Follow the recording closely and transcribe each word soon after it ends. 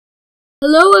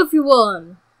Hello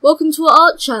everyone! Welcome to our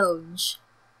art challenge.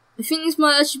 I think this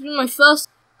might actually be my first.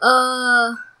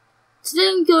 Today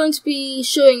I'm going to be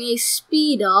showing a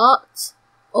speed art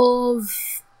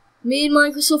of me in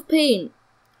Microsoft Paint.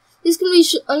 This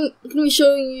I'm gonna be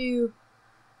showing you.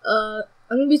 I'm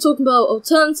gonna be talking about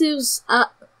alternatives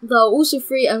that are also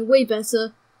free and way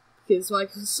better because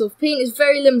Microsoft Paint is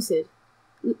very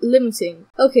limiting.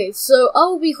 Okay, so I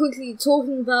will be quickly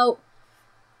talking about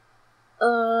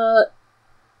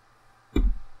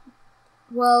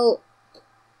well,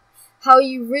 how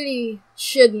you really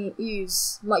shouldn't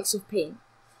use Microsoft Paint.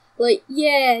 Like,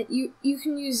 yeah, you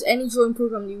can use any drawing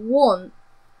program you want,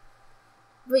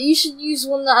 but you should use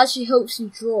one that actually helps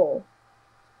you draw.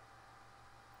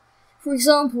 For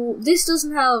example, this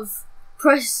doesn't have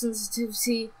pressure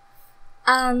sensitivity,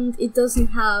 and it doesn't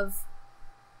have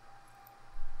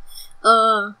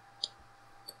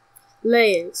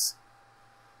layers.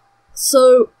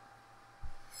 So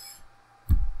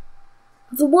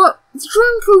the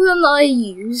drawing program that I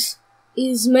use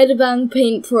is Metabang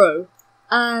Paint Pro,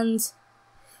 and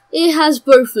it has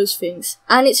both those things,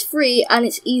 and it's free and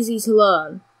it's easy to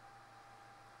learn.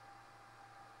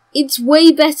 It's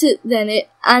way better than it,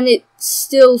 and it's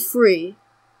still free.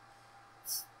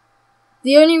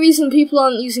 The only reason people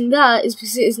aren't using that is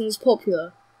because it isn't as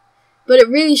popular, but it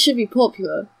really should be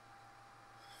popular.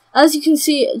 As you can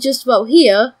see just about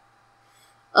here,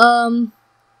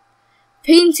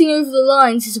 painting over the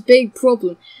lines is a big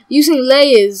problem. Using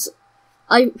layers,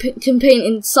 I can paint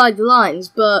inside the lines,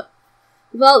 but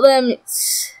without them,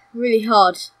 it's really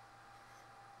hard.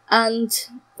 And,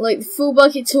 like, the full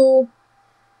bucket tool,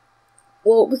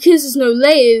 well, because there's no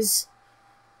layers,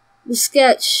 the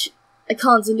sketch, I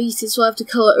can't delete it, so I have to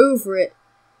colour over it.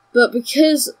 But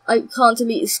because I can't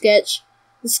delete the sketch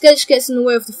gets in the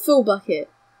way of the full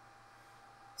bucket.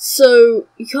 So,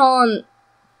 you can't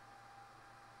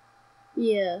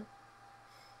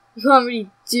really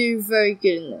do very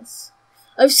good in this.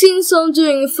 I've seen some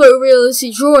doing a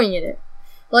photorealistic drawing in it.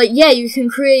 Like, yeah, you can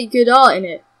create good art in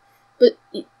it, but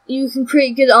you can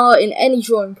create good art in any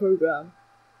drawing program.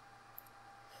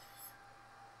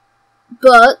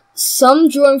 But some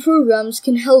drawing programs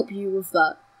can help you with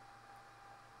that.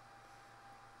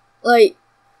 Like,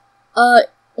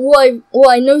 what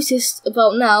I noticed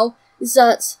about now is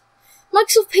that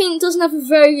Microsoft Paint doesn't have a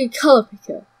very good color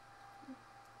picker.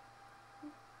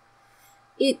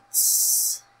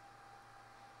 It's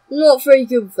not very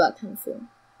good with that kind of thing.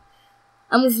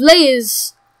 And with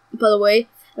layers, by the way,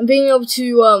 and being able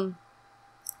to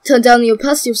turn down the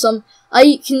opacity of some,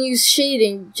 I can use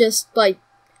shading just by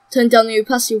turning down the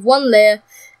opacity of one layer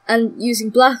and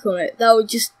using black on it. That would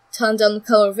just turn down the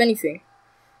color of anything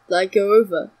that I go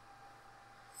over.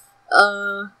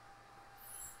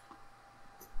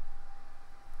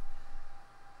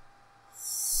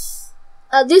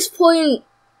 At this point,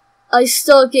 I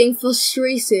start getting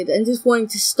frustrated and just wanting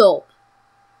to stop.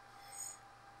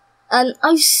 And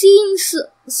I've seen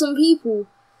some people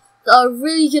that are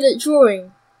really good at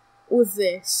drawing with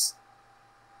this,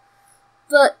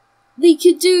 but they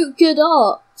could do good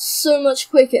art so much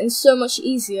quicker and so much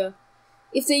easier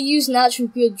if they use an actual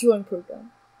good drawing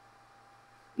program.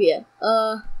 But yeah,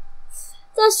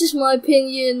 that's just my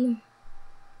opinion.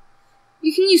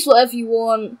 You can use whatever you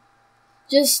want.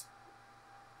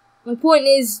 My point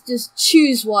is, just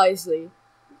choose wisely.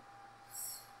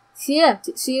 So yeah,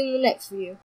 see you in the next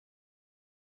video.